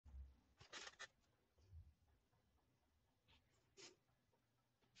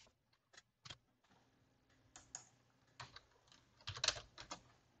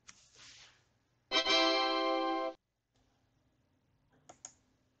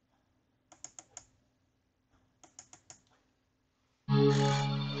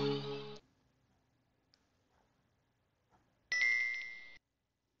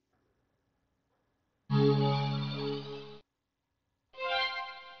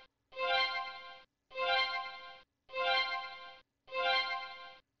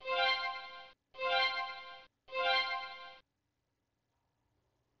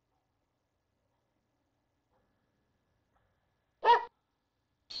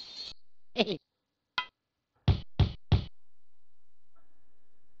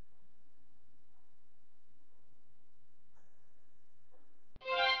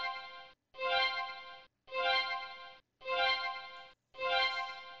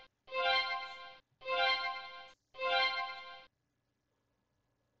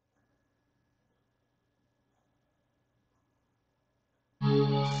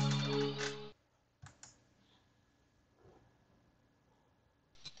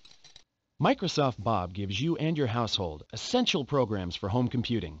Microsoft Bob gives you and your household essential programs for home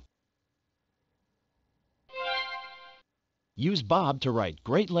computing. Use Bob to write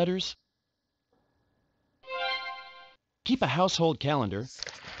great letters, keep a household calendar,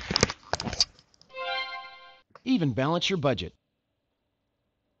 even balance your budget.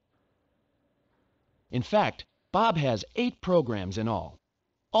 In fact, Bob has 8 programs in all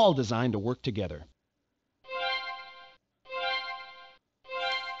designed to work together.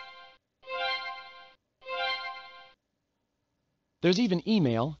 There's even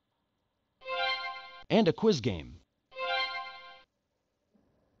email and a quiz game.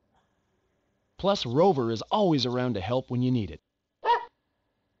 Plus, Rover is always around to help when you need it.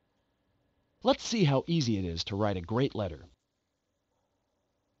 Let's see how easy it is to write a great letter.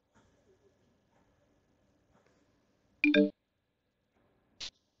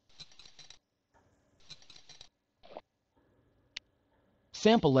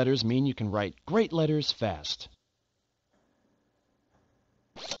 Sample letters mean you can write great letters fast.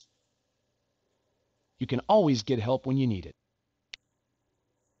 You can always get help when you need it.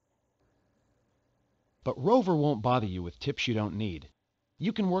 But Rover won't bother you with tips you don't need.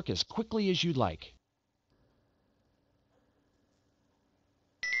 You can work as quickly as you'd like.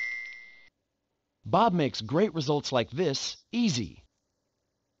 Bob makes great results like this easy.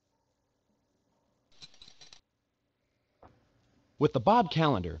 With the Bob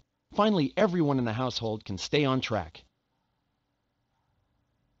calendar, finally everyone in the household can stay on track.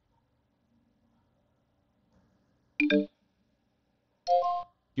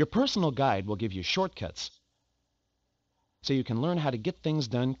 Your personal guide will give you shortcuts so you can learn how to get things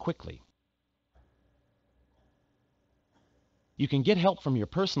done quickly. You can get help from your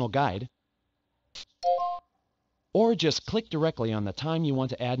personal guide or just click directly on the time you want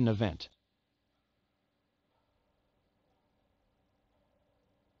to add an event.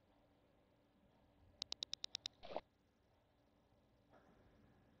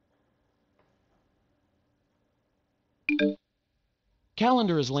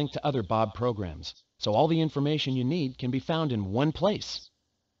 Calendar is linked to other Bob programs, so all the information you need can be found in one place.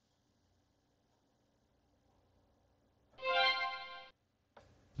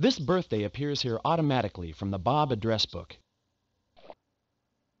 This birthday appears here automatically from the Bob address book.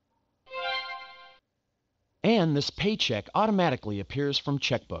 And this paycheck automatically appears from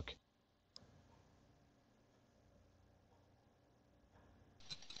Checkbook.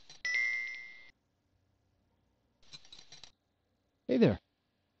 Hey there.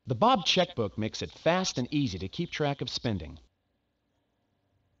 The Bob Checkbook makes it fast and easy to keep track of spending.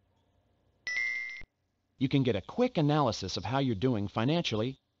 You can get a quick analysis of how you're doing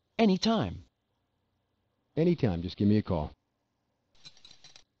financially anytime. Anytime, just give me a call.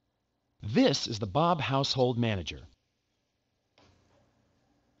 This is the Bob Household Manager.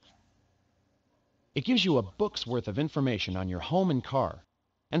 It gives you a book's worth of information on your home and car,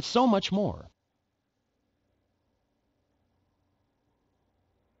 and so much more.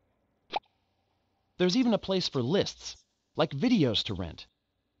 There's even a place for lists, like videos to rent.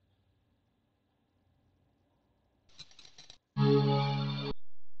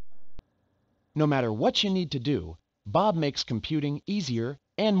 No matter what you need to do, Bob makes computing easier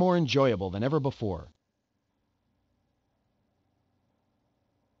and more enjoyable than ever before.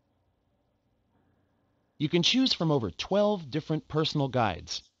 You can choose from over 12 different personal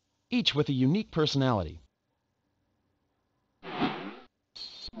guides, each with a unique personality.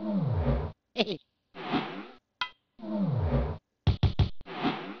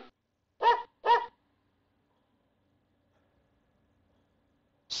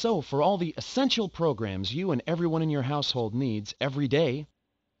 So, for all the essential programs you and everyone in your household needs every day,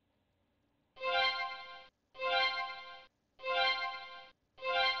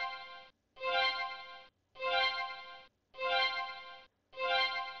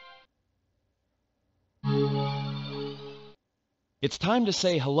 it's time to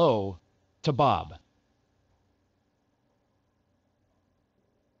say hello to Bob.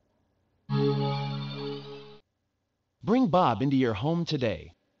 Bring Bob into your home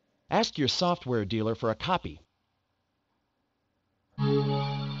today. Ask your software dealer for a copy.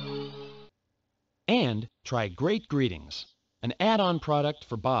 And try Great Greetings. an add-on product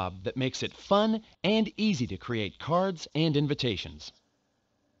for Bob that makes it fun and easy to create cards and invitations.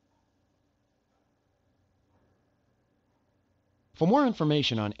 For more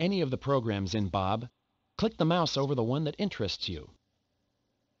information on any of the programs in Bob, click the mouse over the one that interests you.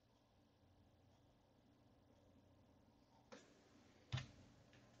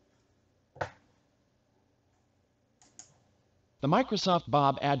 The Microsoft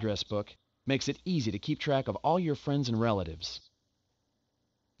Bob address book makes it easy to keep track of all your friends and relatives.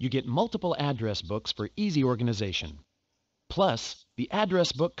 You get multiple address books for easy organization. Plus, the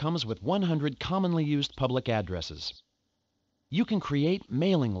address book comes with 100 commonly used public addresses. You can create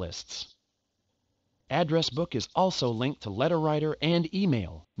mailing lists. Address book is also linked to letter writer and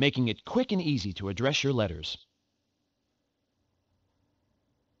email, making it quick and easy to address your letters.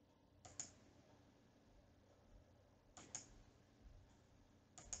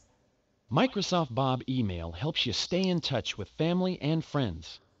 Microsoft Bob Email helps you stay in touch with family and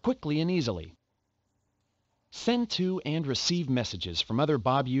friends, quickly and easily. Send to and receive messages from other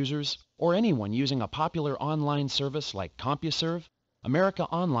Bob users or anyone using a popular online service like CompuServe, America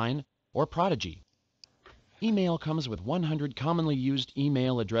Online, or Prodigy. Email comes with 100 commonly used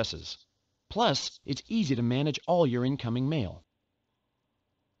email addresses. Plus, it's easy to manage all your incoming mail.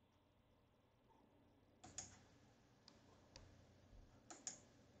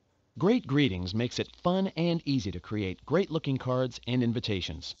 Great Greetings makes it fun and easy to create great-looking cards and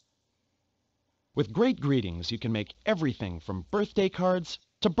invitations. With Great Greetings, you can make everything from birthday cards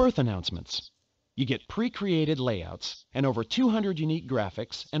to birth announcements. You get pre-created layouts and over 200 unique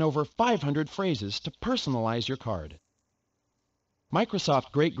graphics and over 500 phrases to personalize your card.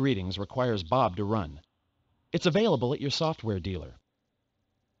 Microsoft Great Greetings requires Bob to run. It's available at your software dealer.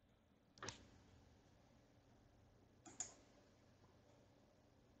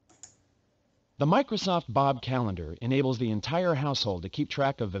 The Microsoft Bob Calendar enables the entire household to keep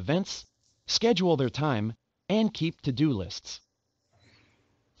track of events, schedule their time, and keep to-do lists.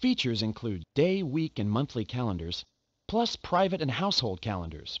 Features include day, week, and monthly calendars, plus private and household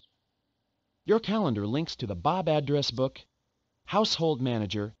calendars. Your calendar links to the Bob address book, household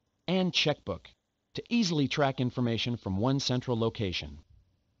manager, and checkbook to easily track information from one central location.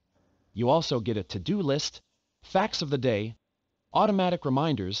 You also get a to-do list, facts of the day, automatic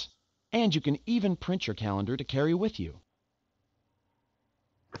reminders, and you can even print your calendar to carry with you.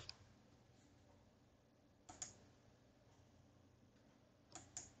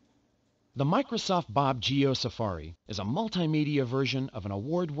 The Microsoft Bob Geo Safari is a multimedia version of an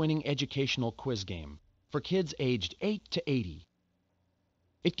award-winning educational quiz game for kids aged 8 to 80.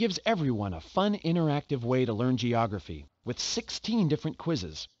 It gives everyone a fun, interactive way to learn geography with 16 different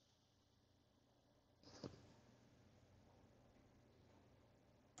quizzes.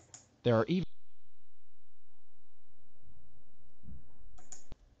 There are even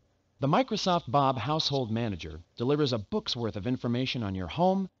The Microsoft Bob Household Manager delivers a book's worth of information on your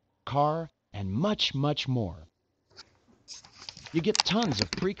home, car, and much, much more. You get tons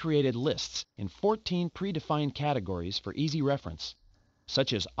of pre-created lists in 14 predefined categories for easy reference,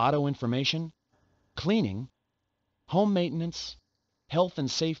 such as auto information, cleaning, home maintenance, health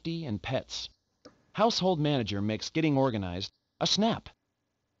and safety, and pets. Household Manager makes getting organized a snap.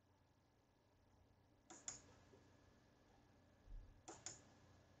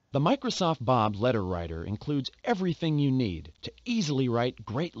 The Microsoft Bob Letter Writer includes everything you need to easily write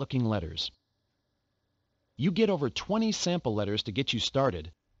great-looking letters. You get over 20 sample letters to get you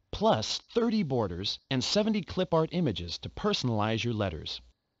started, plus 30 borders and 70 clip art images to personalize your letters.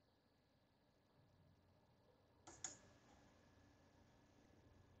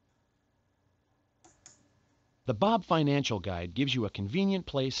 The Bob Financial Guide gives you a convenient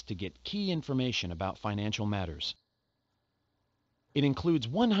place to get key information about financial matters. It includes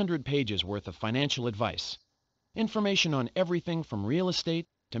 100 pages worth of financial advice, information on everything from real estate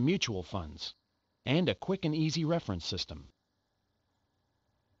to mutual funds, and a quick and easy reference system.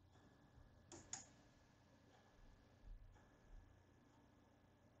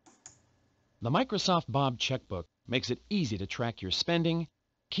 The Microsoft Bob Checkbook makes it easy to track your spending,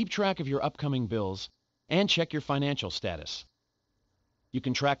 keep track of your upcoming bills, and check your financial status. You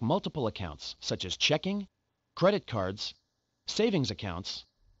can track multiple accounts such as checking, credit cards, savings accounts,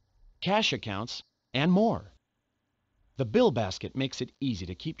 cash accounts, and more. The bill basket makes it easy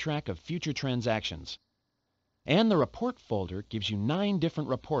to keep track of future transactions. And the report folder gives you 9 different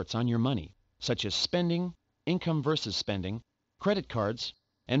reports on your money, such as spending, income versus spending, credit cards,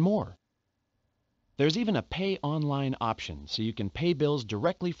 and more. There's even a pay online option so you can pay bills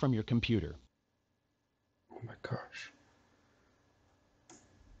directly from your computer. Oh my gosh.